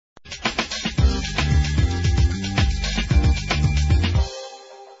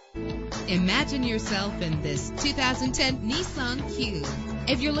Imagine yourself in this 2010 Nissan Cube.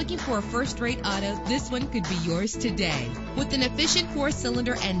 If you're looking for a first-rate auto, this one could be yours today. With an efficient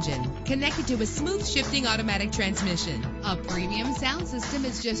 4-cylinder engine connected to a smooth shifting automatic transmission, a premium sound system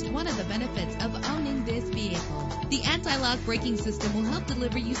is just one of the benefits of owning this vehicle. The anti-lock braking system will help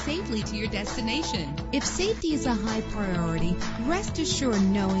deliver you safely to your destination. If safety is a high priority, rest assured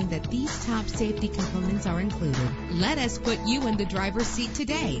knowing that these top safety components are included. Let us put you in the driver's seat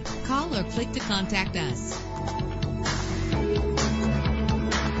today. Call or click to contact us.